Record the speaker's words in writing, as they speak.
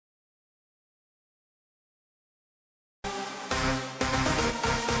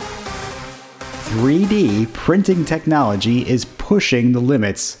3D printing technology is pushing the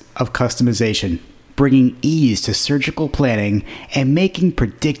limits of customization, bringing ease to surgical planning and making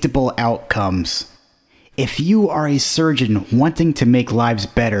predictable outcomes. If you are a surgeon wanting to make lives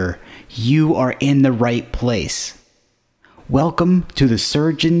better, you are in the right place. Welcome to the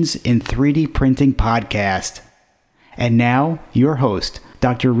Surgeons in 3D Printing podcast. And now, your host,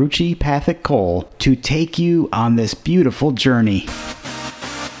 Dr. Ruchi Pathak Cole, to take you on this beautiful journey.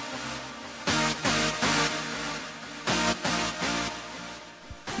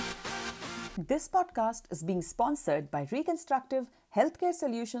 This podcast is being sponsored by Reconstructive Healthcare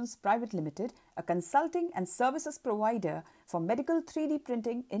Solutions Private Limited, a consulting and services provider for medical 3D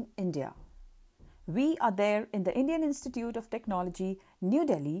printing in India. We are there in the Indian Institute of Technology, New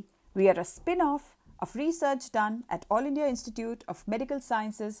Delhi. We are a spin-off of research done at All India Institute of Medical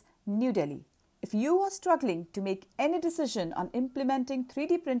Sciences, New Delhi. If you are struggling to make any decision on implementing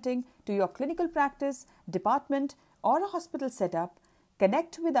 3D printing to your clinical practice, department, or a hospital setup,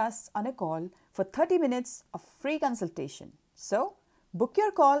 connect with us on a call for 30 minutes of free consultation. So, book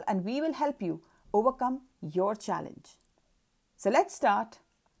your call and we will help you overcome your challenge. So let's start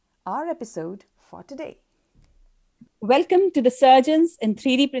our episode for today. Welcome to the Surgeons in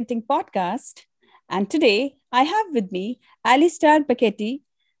 3D Printing podcast. And today I have with me Alistair Pachetti,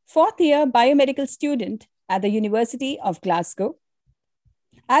 fourth year biomedical student at the University of Glasgow.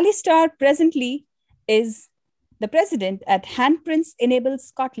 Alistair presently is the president at Handprints e-Nable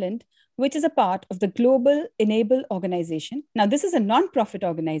Scotland, which is a part of the global e-Nable organization. Now, this is a non-profit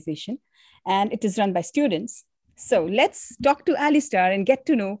organization and it is run by students. So let's talk to Alistair and get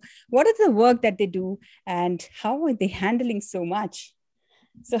to know what is the work that they do and how are they handling so much.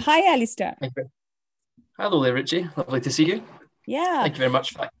 So hi, Alistair. Hello there, Richie. Lovely to see you. Yeah. Thank you very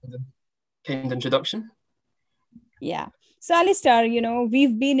much for that kind introduction. Yeah. So Alistair,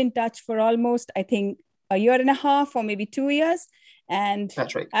 we've been in touch for almost, I think, a year and a half or maybe 2 years. And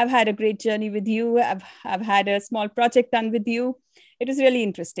that's right. I've had a great journey with you. I've had a small project done with you. It was really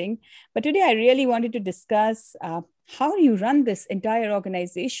interesting. But today I really wanted to discuss how you run this entire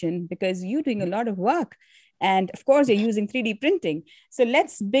organization, because you're doing a lot of work. And of course, you're using 3D printing. So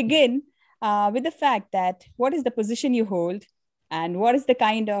let's begin with the fact that what is the position you hold and what is the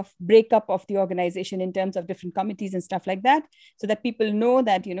kind of breakup of the organization in terms of different committees and stuff like that, so that people know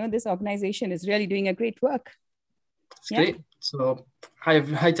that, this organization is really doing a great work. That's great. So hi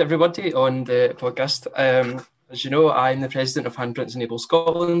to everybody on the podcast. As you know, I'm the president of Handprints e-Nable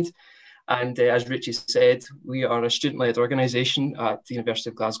Scotland. And as Richie said, we are a student-led organisation at the University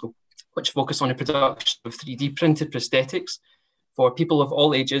of Glasgow, which focus on the production of 3D printed prosthetics for people of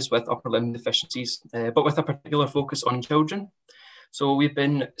all ages with upper limb deficiencies, but with a particular focus on children. So we've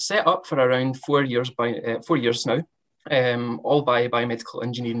been set up for around 4 years now, all by biomedical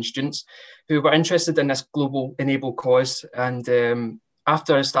engineering students who were interested in this global e-Nable cause. And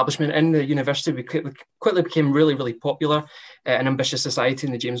after establishment in the university, we quickly became really, really popular, an ambitious society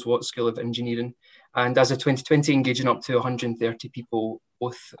in the James Watt School of Engineering. And as of 2020, engaging up to 130 people,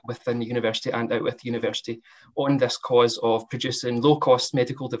 both within the university and out with the university, on this cause of producing low-cost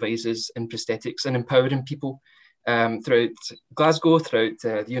medical devices and prosthetics and empowering people throughout Glasgow, throughout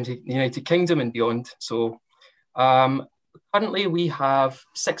the United Kingdom and beyond. So currently we have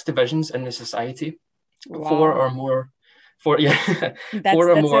 6 divisions in the society. Wow. 4 or more. That's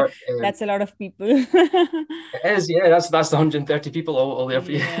a lot of people. It is, yeah. That's the 130 people all there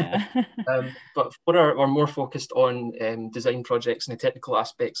for you. Yeah. But 4 are more focused on design projects and the technical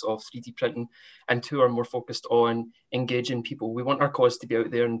aspects of 3D printing, and 2 are more focused on engaging people. We want our cause to be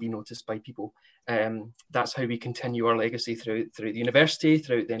out there and be noticed by people. That's how we continue our legacy through the university,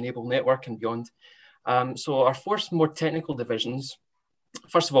 throughout the e-Nable network and beyond. So our 4 more technical divisions.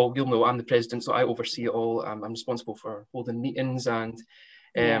 First of all, you'll know I'm the president, so I oversee it all. I'm responsible for holding meetings, and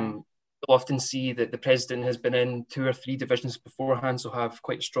you'll often see that the president has been in 2 or 3 divisions beforehand, so have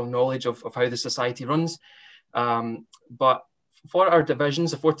quite strong knowledge of how the society runs. But for our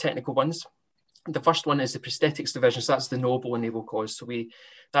divisions, the 4 technical ones, the first one is the prosthetics division, so that's the noble e-Nable cause. So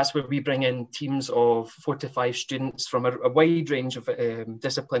that's where we bring in teams of 4 to 5 students from a wide range of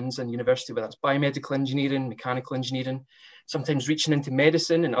disciplines in university, whether that's biomedical engineering, mechanical engineering, sometimes reaching into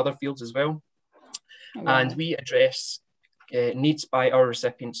medicine and other fields as well. Wow. And we address needs by our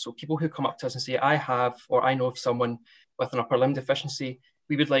recipients. So people who come up to us and say, I have, or I know of someone with an upper limb deficiency,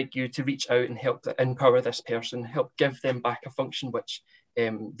 we would like you to reach out and help to empower this person, help give them back a function which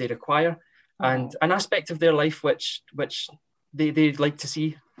they require. And an aspect of their life which they'd like to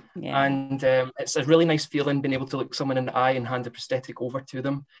see. Yeah. And it's a really nice feeling being able to look someone in the eye and hand a prosthetic over to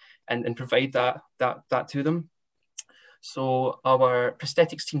them and provide that to them. So our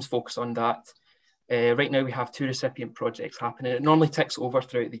prosthetics teams focus on that. Right now we have 2 recipient projects happening. It normally ticks over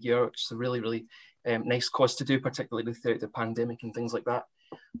throughout the year, which is a really, really nice cause to do, particularly throughout the pandemic and things like that.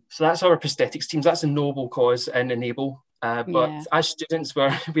 So that's our prosthetics teams. That's a noble cause in e-Nable. But as students,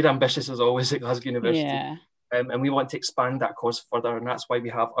 we're ambitious as always at Glasgow University. Yeah. And we want to expand that cause further, and that's why we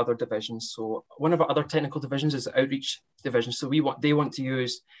have other divisions. So one of our other technical divisions is the outreach division. So they want to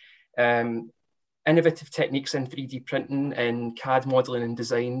use innovative techniques in 3D printing and CAD modelling and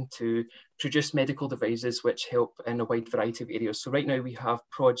design to produce medical devices which help in a wide variety of areas. So right now we have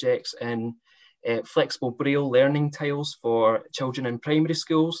projects in flexible braille learning tiles for children in primary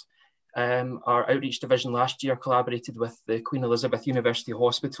schools. Our outreach division last year collaborated with the Queen Elizabeth University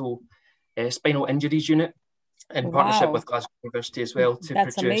Hospital Spinal Injuries Unit in partnership with Glasgow University as well to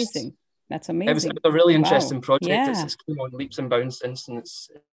That's produce. Amazing. That's amazing. It was a really interesting project. Yeah. It's come on leaps and bounds since,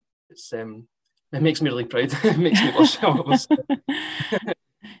 and it makes me really proud. It makes me blush.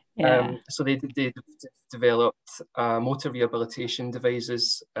 So they developed motor rehabilitation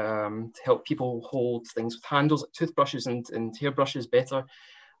devices to help people hold things with handles like toothbrushes and hairbrushes better.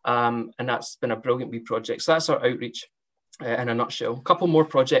 And that's been a brilliant wee project. So that's our outreach in a nutshell. A couple more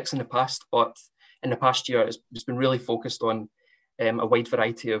projects in the past, but in the past year it's been really focused on a wide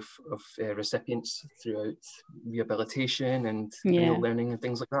variety of recipients throughout rehabilitation and learning and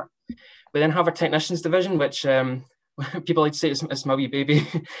things like that. We then have our technicians division, which people like to say it's my wee baby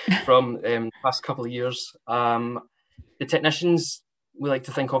from the past couple of years. The technicians we like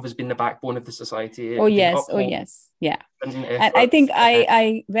to think of as being the backbone of the society. Oh yes, yeah. And I think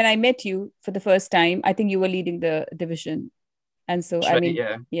I when I met you for the first time, I think you were leading the division, and so I mean,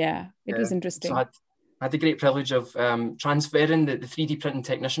 it was interesting. So I had the great privilege of transferring the 3D printing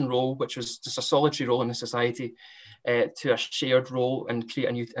technician role, which was just a solitary role in the society, to a shared role and create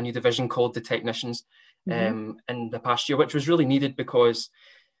a new division called the technicians in the past year, which was really needed because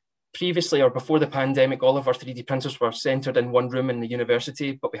previously or before the pandemic, all of our 3D printers were centred in one room in the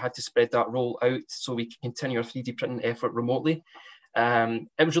university, but we had to spread that role out so we could continue our 3D printing effort remotely.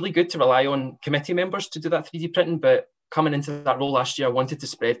 It was really good to rely on committee members to do that 3D printing, but coming into that role last year, I wanted to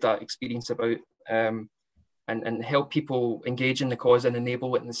spread that experience about and help people engage in the cause and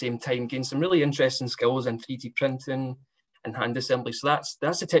enable it at the same time, gain some really interesting skills in 3D printing and hand assembly. So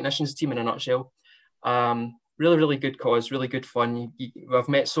that's the technicians team in a nutshell. Really, really good cause, really good fun. I've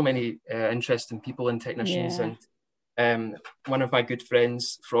met so many interesting people and technicians, and one of my good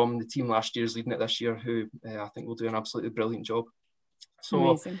friends from the team last year is leading it this year, who I think will do an absolutely brilliant job.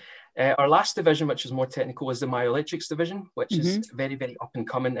 So our last division, which is more technical, is the myoelectrics division, which is very, very up and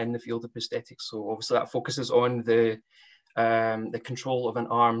coming in the field of prosthetics. So obviously that focuses on the control of an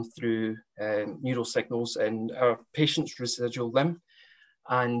arm through neural signals in our patient's residual limb.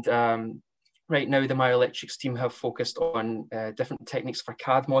 And right now, the myoelectrics team have focused on different techniques for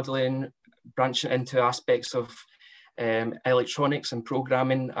CAD modelling, branching into aspects of electronics and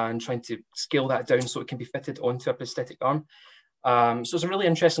programming and trying to scale that down so it can be fitted onto a prosthetic arm. So it's a really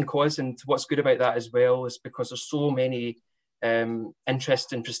interesting cause, and what's good about that as well is because there's so many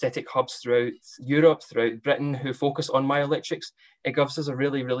interesting prosthetic hubs throughout Europe, throughout Britain, who focus on myoelectrics. It gives us a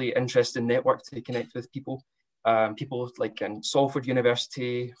really, really interesting network to connect with people. People like in Salford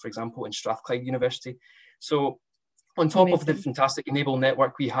University, for example, and Strathclyde University. So on top of the fantastic e-Nable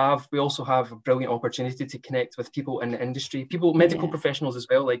network we also have a brilliant opportunity to connect with people in the industry, medical professionals as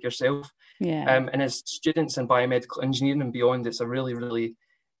well, like yourself. And as students in biomedical engineering and beyond, it's a really, really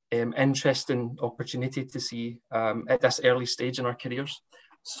interesting opportunity to see at this early stage in our careers.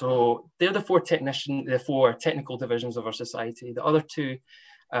 So they're the four technical divisions of our society. The other two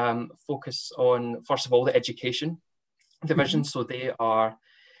focus on, first of all, the education division. So they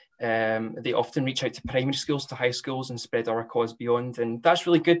often reach out to primary schools, to high schools, and spread our cause beyond. And that's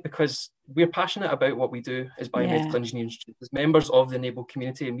really good because we're passionate about what we do as biomedical engineering students, as members of the e-Nable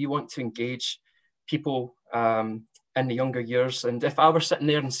community, and we want to engage people in the younger years. And if I were sitting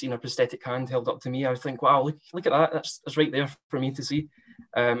there and seeing a prosthetic hand held up to me, I would think, wow, look at that, that's right there for me to see.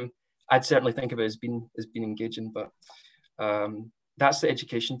 I'd certainly think of it as being engaging, but that's the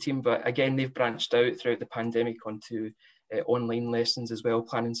education team. But again, they've branched out throughout the pandemic onto online lessons as well,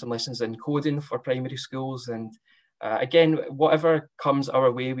 planning some lessons in coding for primary schools. And again, whatever comes our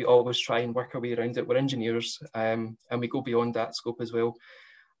way, we always try and work our way around it. We're engineers, and we go beyond that scope as well,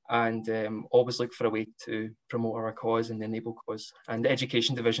 and always look for a way to promote our cause and the e-Nable cause. And the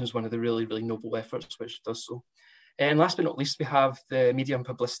education division is one of the really, really noble efforts which does so. And last but not least, we have the media and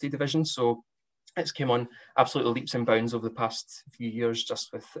publicity division. So it's came on absolutely leaps and bounds over the past few years,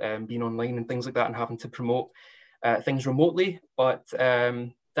 just with being online and things like that, and having to promote things remotely. But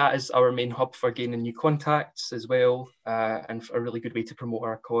that is our main hub for gaining new contacts as well, and a really good way to promote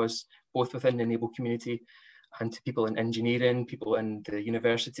our cause, both within the e-Nable community and to people in engineering, people in the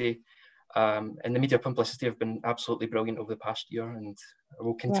university. And the media publicity have been absolutely brilliant over the past year, and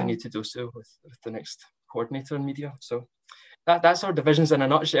will continue to do so with the next coordinator in media. So that's our divisions in a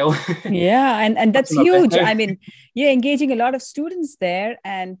nutshell. Yeah, and that's huge. I mean, you're engaging a lot of students there,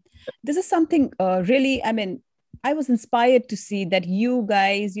 and this is something really, I mean, I was inspired to see that you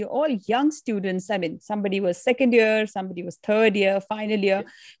guys, you're all young students. I mean, somebody was second year, somebody was third year, final year.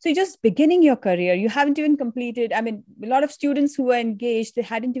 So you're just beginning your career. You haven't even completed. I mean, a lot of students who were engaged, they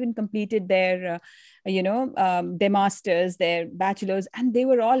hadn't even completed their, their masters, their bachelors, and they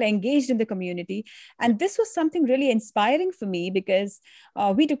were all engaged in the community. And this was something really inspiring for me because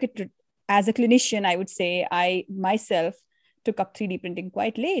we took it as a clinician. I would say I myself took up 3D printing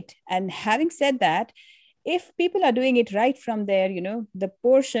quite late. And having said that, if people are doing it right from there, the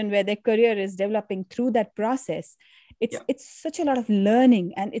portion where their career is developing through that process, it's such a lot of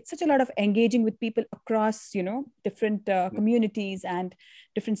learning, and it's such a lot of engaging with people across, different communities and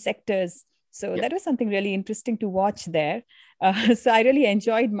different sectors. So that was something really interesting to watch there. So I really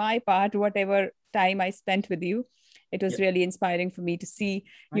enjoyed my part, whatever time I spent with you. It was really inspiring for me to see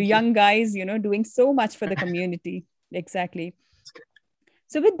you young guys, doing so much for the community. Exactly.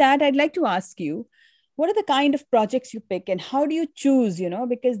 So with that, I'd like to ask you, what are the kind of projects you pick and how do you choose,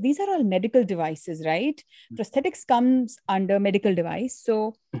 because these are all medical devices, right? Prosthetics comes under medical device.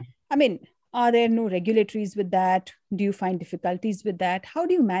 So, I mean, are there no regulatories with that? Do you find difficulties with that? How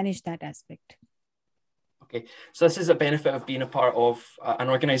do you manage that aspect? Okay, so this is a benefit of being a part of an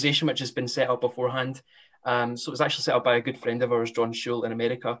organization which has been set up beforehand. So it was actually set up by a good friend of ours, John Schule in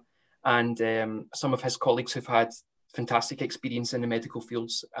America, and some of his colleagues who've had fantastic experience in the medical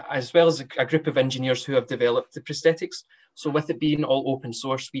fields, as well as a group of engineers who have developed the prosthetics. So with it being all open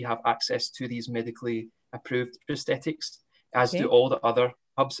source, we have access to these medically approved prosthetics, as do all the other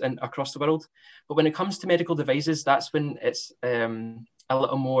hubs across the world. But when it comes to medical devices, that's when it's a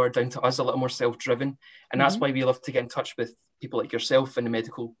little more down to us, a little more self-driven. And that's why we love to get in touch with people like yourself in the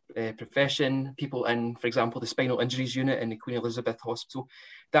medical profession, people in, for example, the spinal injuries unit in the Queen Elizabeth Hospital.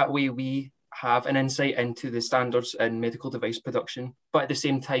 That way we have an insight into the standards in medical device production, but at the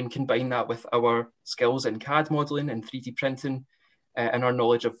same time combine that with our skills in CAD modeling and 3D printing, and our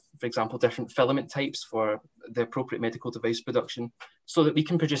knowledge of, for example, different filament types for the appropriate medical device production, so that we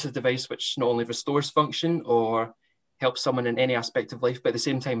can produce a device which not only restores function or helps someone in any aspect of life, but at the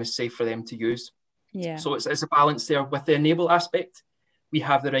same time is safe for them to use. So it's a balance there. With the e-Nable aspect, we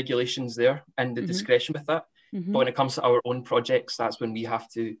have the regulations there and the discretion with that. But when it comes to our own projects, that's when we have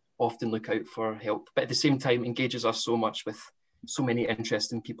to often look out for help. But at the same time, engages us so much with so many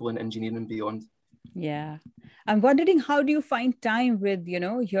interesting people in engineering and beyond. Yeah. I'm wondering, how do you find time with,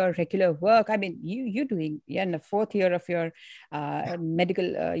 your regular work? I mean, you're in the fourth year of your medical,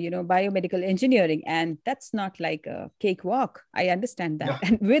 biomedical engineering, and that's not like a cakewalk. I understand that.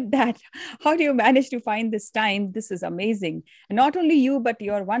 And with that, how do you manage to find this time? This is amazing. And not only you, but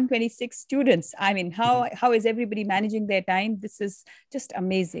your 126 students. I mean, how is everybody managing their time? This is just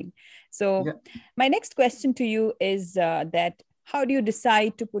amazing. So my next question to you is that, how do you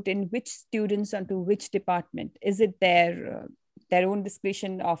decide to put in which students onto which department? Is it their own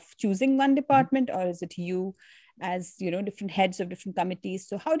discretion of choosing one department, or is it you as, different heads of different committees?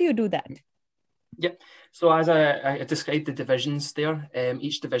 So how do you do that? So as I described the divisions there,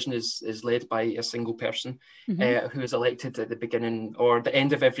 each division is led by a single person who is elected at the beginning or the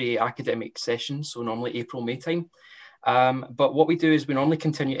end of every academic session. So normally April, May time. But what we do is we normally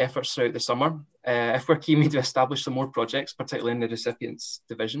continue efforts throughout the summer. If we're keen, we do establish some more projects, particularly in the recipients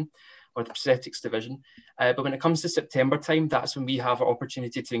division or the prosthetics division. But when it comes to September time, that's when we have our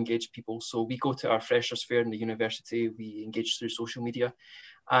opportunity to engage people. So we go to our freshers fair in the university, we engage through social media,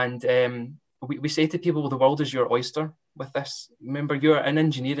 and we say to people, the world is your oyster with this. Remember, you're in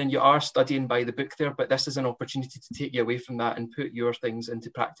engineering, you are studying by the book there, but this is an opportunity to take you away from that and put your things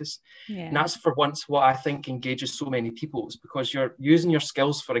into practice. And that's for once what I think engages so many people, is because you're using your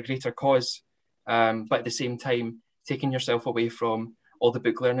skills for a greater cause, but at the same time, taking yourself away from all the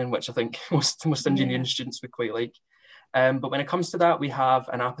book learning, which I think most engineering students would quite like. But when it comes to that, we have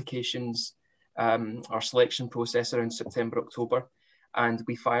an applications, our selection process around September, October. And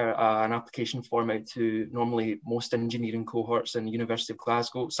we fire an application form out to normally most engineering cohorts in the University of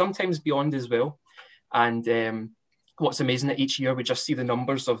Glasgow, sometimes beyond as well. And what's amazing that each year we just see the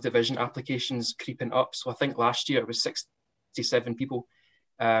numbers of division applications creeping up. So I think last year it was 67 people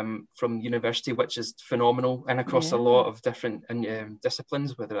from university, which is phenomenal, and across a lot of different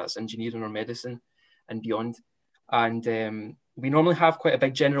disciplines, whether that's engineering or medicine and beyond. And we normally have quite a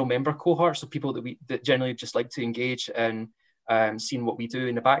big general member cohort, so people that generally just like to engage in seeing what we do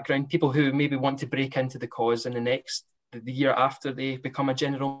in the background, people who maybe want to break into the cause in the year after they become a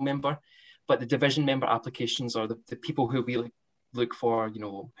general member. But the division member applications are the people who we look for,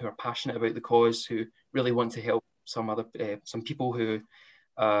 who are passionate about the cause, who really want to help some people who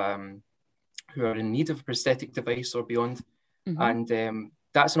are in need of a prosthetic device or beyond. Mm-hmm. And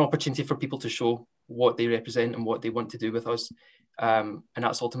that's an opportunity for people to show what they represent and what they want to do with us. And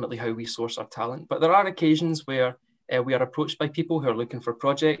that's ultimately how we source our talent. But there are occasions where we are approached by people who are looking for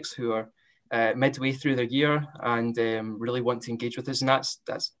projects, who are midway through their year and really want to engage with us. And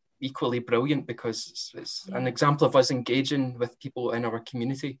that's equally brilliant, because it's an example of us engaging with people in our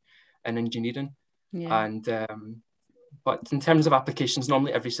community in engineering. Yeah. And but in terms of applications,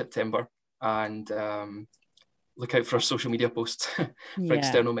 normally every September, and look out for our social media posts for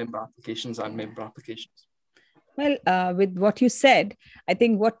external member applications and member applications. Well, with what you said, I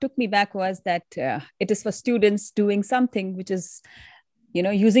think what took me back was that it is for students doing something which is,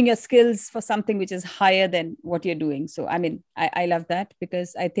 using your skills for something which is higher than what you're doing. So, I mean, I love that,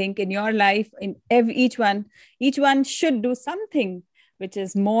 because I think in your life, in each one should do something which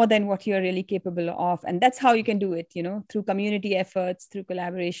is more than what you're really capable of. And that's how you can do it, through community efforts, through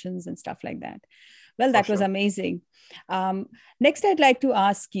collaborations and stuff like that. Well, that was amazing. Next, I'd like to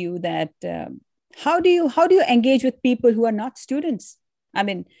ask you that how do you engage with people who are not students? I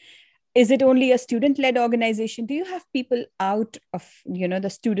mean, is it only a student-led organization? Do you have people out of, the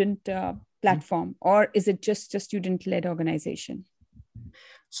student platform, or is it just a student-led organization?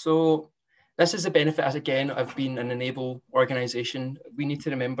 So this is a benefit, as again, of being an e-Nable organization. We need to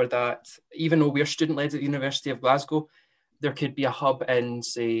remember that even though we're student-led at the University of Glasgow, there could be a hub in,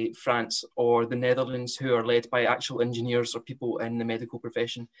 say, France or the Netherlands who are led by actual engineers or people in the medical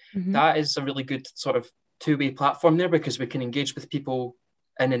profession. Mm-hmm. That is a really good sort of two-way platform there, because we can engage with people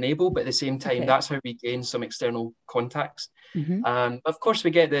in e-Nable, but at the same time, that's how we gain some external contacts. Mm-hmm. Of course, we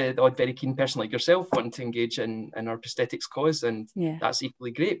get the odd very keen person like yourself wanting to engage in our prosthetics cause, and that's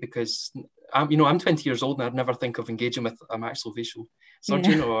equally great, because I'm 20 years old and I'd never think of engaging with a maxillofacial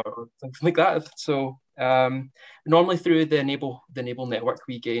surgeon or something like that. So normally through the e-Nable network,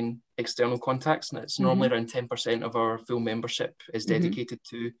 we gain external contacts, and it's normally around 10% of our full membership is dedicated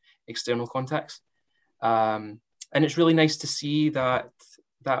to external contacts. And it's really nice to see that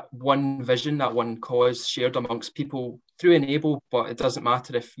one vision, that one cause shared amongst people through e-Nable. But it doesn't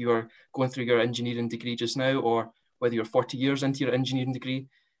matter if you're going through your engineering degree just now, or whether you're 40 years into your engineering degree.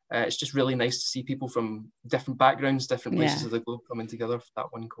 It's just really nice to see people from different backgrounds, different places of the globe coming together for that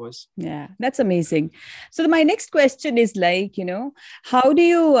one cause. Yeah, that's amazing. So my next question is how do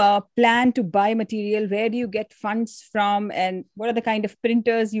you plan to buy material? Where do you get funds from? And what are the kind of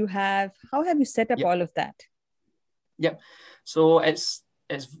printers you have? How have you set up all of that? Yeah, so it's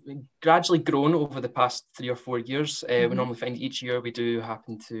gradually grown over the past 3 or 4 years. We normally find each year we do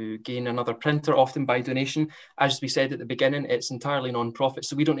happen to gain another printer, often by donation. As we said at the beginning, it's entirely non-profit,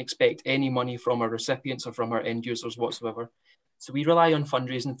 so we don't expect any money from our recipients or from our end users whatsoever. So we rely on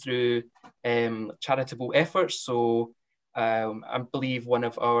fundraising through charitable efforts. So I believe one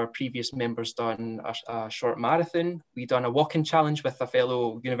of our previous members done a short marathon. We done a walking challenge with a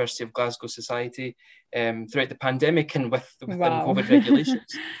fellow University of Glasgow society throughout the pandemic and within COVID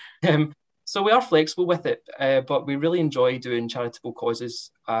regulations. So we are flexible with it, but we really enjoy doing charitable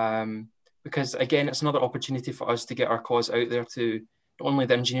causes because, again, it's another opportunity for us to get our cause out there to not only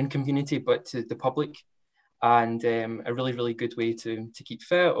the engineering community, but to the public, and a really, really good way to keep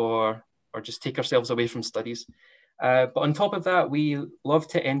fit or just take ourselves away from studies. But on top of that, we love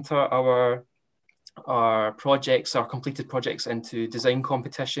to enter our projects, our completed projects, into design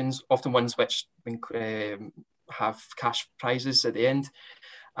competitions, often ones which have cash prizes at the end.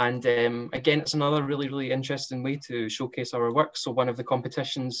 And again, it's another really, really interesting way to showcase our work. So one of the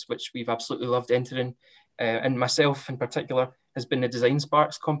competitions which we've absolutely loved entering, and myself in particular, has been the Design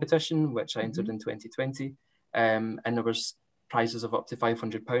Sparks competition, which I entered in 2020. And there was prizes of up to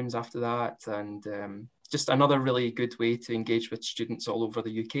 £500 after that. And just another really good way to engage with students all over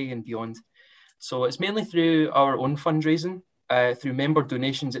the UK and beyond. So it's mainly through our own fundraising, through member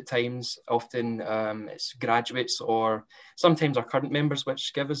donations at times. Often it's graduates or sometimes our current members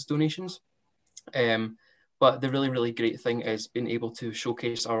which give us donations. But the really, really great thing is being able to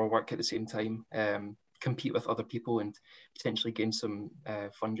showcase our work at the same time, compete with other people and potentially gain some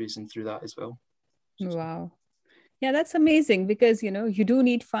fundraising through that as well. Wow. Yeah, that's amazing because, you do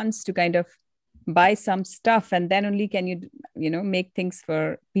need funds to kind of buy some stuff, and then only can you make things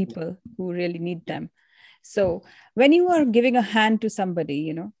for people who really need them. So when you are giving a hand to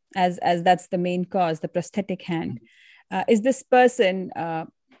somebody, as that's the main cause, the prosthetic hand, is this person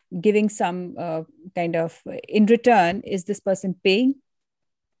giving some kind of, in return, is this person paying?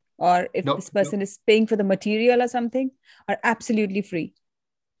 Or if this person is paying for the material or something, or absolutely free?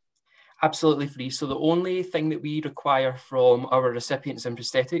 Absolutely free. So the only thing that we require from our recipients in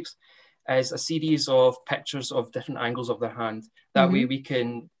prosthetics is a series of pictures of different angles of their hand. That way we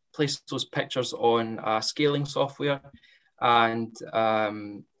can place those pictures on scaling software and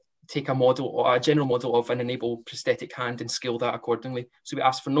take a model or a general model of an e-Nable prosthetic hand and scale that accordingly. So we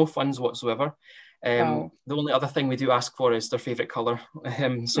ask for no funds whatsoever. The only other thing we do ask for is their favourite colour.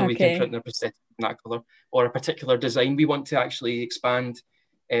 So we can print their prosthetic in that colour or a particular design. We want to actually expand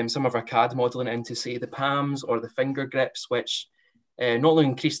some of our CAD modelling into, say, the palms or the finger grips, which not only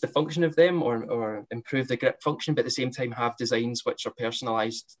increase the function of them or improve the grip function, but at the same time have designs which are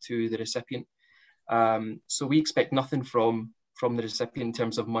personalised to the recipient. So we expect nothing from the recipient in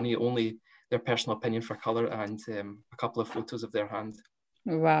terms of money, only their personal opinion for colour and a couple of photos of their hand.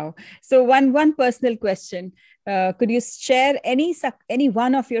 Wow. So one personal question. Could you share any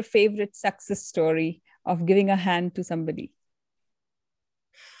one of your favorite success story of giving a hand to somebody?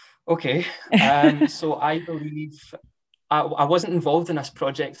 Okay. So I believe I wasn't involved in this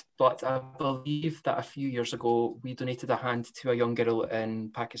project, but I believe that a few years ago we donated a hand to a young girl in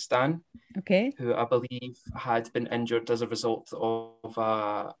Pakistan, who I believe had been injured as a result of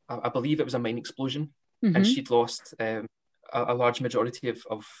I believe it was a mine explosion, and she'd lost a large majority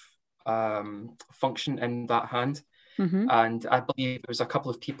of function in that hand. And I believe it was a couple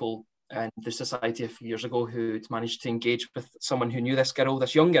of people in the society a few years ago who'd managed to engage with someone who knew this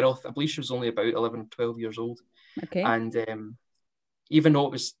young girl. I believe she was only about 11 or 12 years old. And even though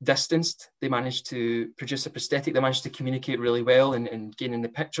it was distanced, they managed to produce a prosthetic. They managed to communicate really well in gaining the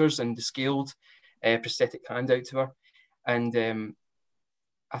pictures and the scaled prosthetic hand out to her. And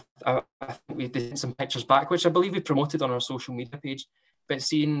I think we did some pictures back, which I believe we promoted on our social media page. But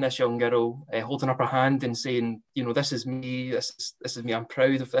seeing this young girl holding up her hand and saying, you know, this is me, this is me, I'm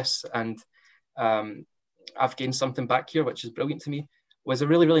proud of this, and I've gained something back here, which is brilliant to me, was a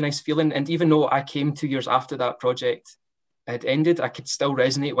really, really nice feeling. And even though I came 2 years after that project had ended, I could still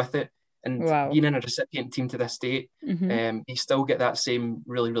resonate with it. And being in a recipient team to this day, you still get that same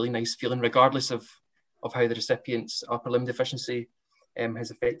really, really nice feeling, regardless of how the recipient's upper limb deficiency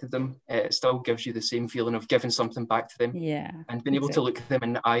has affected them. It still gives you the same feeling of giving something back to them. And being able to look them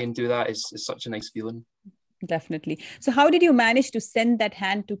in the eye and do that is such a nice feeling. Definitely. So how did you manage to send that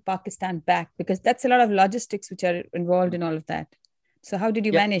hand to Pakistan back? Because that's a lot of logistics which are involved in all of that. So how did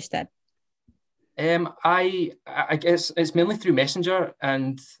you manage that? I guess it's mainly through Messenger,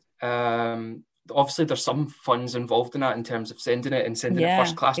 and obviously there's some funds involved in that in terms of sending it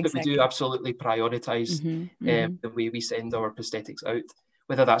first class, but we do absolutely prioritise the way we send our prosthetics out,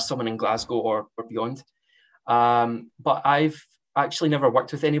 whether that's someone in Glasgow or beyond. But I've actually never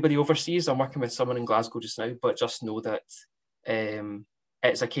worked with anybody overseas. I'm working with someone in Glasgow just now, but just know that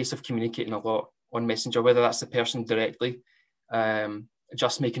it's a case of communicating a lot on Messenger, whether that's the person directly,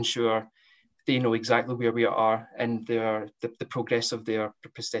 just making sure they know exactly where we are and the progress of their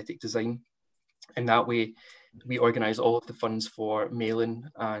prosthetic design. And that way, we organise all of the funds for mailing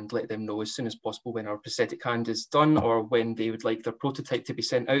and let them know as soon as possible when our prosthetic hand is done or when they would like their prototype to be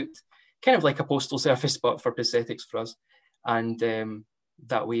sent out, kind of like a postal service, but for prosthetics for us. And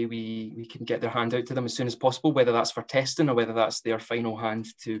that way, we can get their hand out to them as soon as possible, whether that's for testing or whether that's their final hand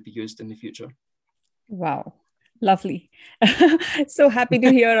to be used in the future. Wow. Lovely. So happy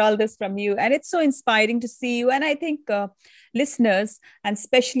to hear all this from you. And it's so inspiring to see you. And I think listeners, and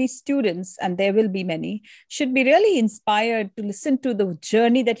especially students, and there will be many, should be really inspired to listen to the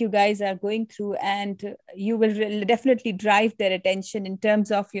journey that you guys are going through. And you will definitely drive their attention in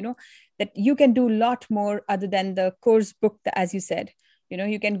terms of, you know, that you can do a lot more other than the course book, as you said. You know,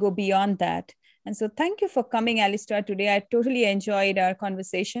 you can go beyond that. And so thank you for coming, Alistair, today. I totally enjoyed our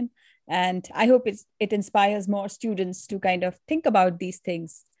conversation. And I hope it inspires more students to kind of think about these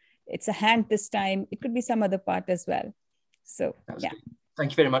things. It's a hand this time. It could be some other part as well. So, Great.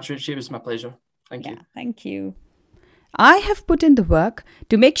 Thank you very much, Richie. It was my pleasure. Thank you. Thank you. I have put in the work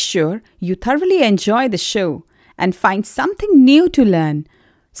to make sure you thoroughly enjoy the show and find something new to learn.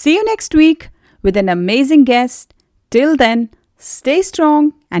 See you next week with an amazing guest. Till then, stay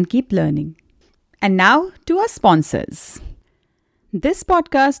strong and keep learning. And now to our sponsors. This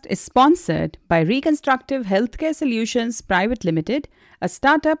podcast is sponsored by Reconstructive Healthcare Solutions Private Limited, a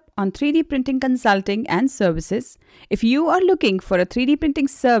startup on 3D printing consulting and services. If you are looking for a 3D printing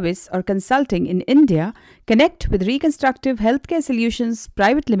service or consulting in India, connect with Reconstructive Healthcare Solutions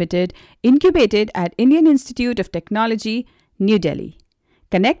Private Limited, incubated at Indian Institute of Technology, New Delhi.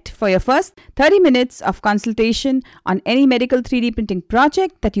 Connect for your first 30 minutes of consultation on any medical 3D printing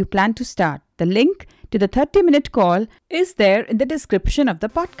project that you plan to start. The link to the 30-minute call is there in the description of the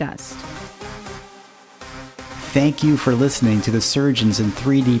podcast. Thank you for listening to the Surgeons in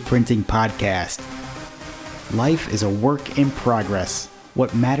 3D Printing podcast. Life is a work in progress.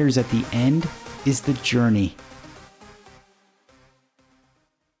 What matters at the end is the journey.